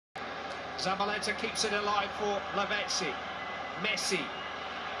Zabaleta keeps it alive for Lavezzi. Messi.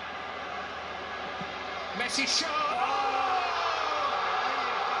 Messi shot! Oh!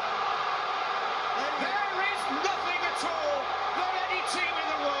 There is nothing at all that any team in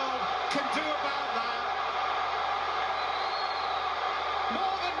the world can do about that.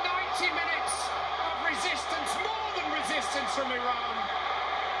 More than 90 minutes of resistance, more than resistance from Iran.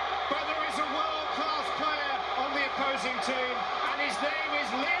 But there is a world-class player on the opposing team, and his name is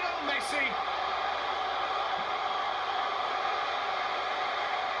Lionel Messi.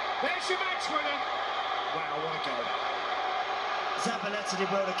 There's your match winner. Wow, what a goal. Zabaleta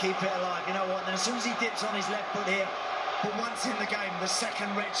did well to keep it alive. You know what, and as soon as he dips on his left foot here, for once in the game, the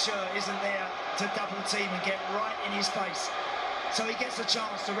second red shirt isn't there to double team and get right in his face. So he gets a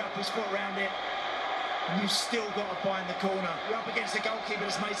chance to wrap his foot around it, and you've still got to find the corner. You're up against a goalkeeper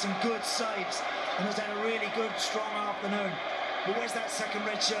that's made some good saves and has had a really good, strong afternoon. But where's that second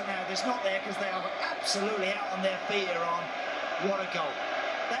red shirt now? It's not there because they are absolutely out on their feet, Iran. What a goal.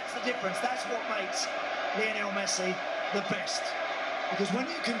 That's the difference. That's what makes Lionel Messi the best. Because when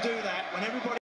you can do that, when everybody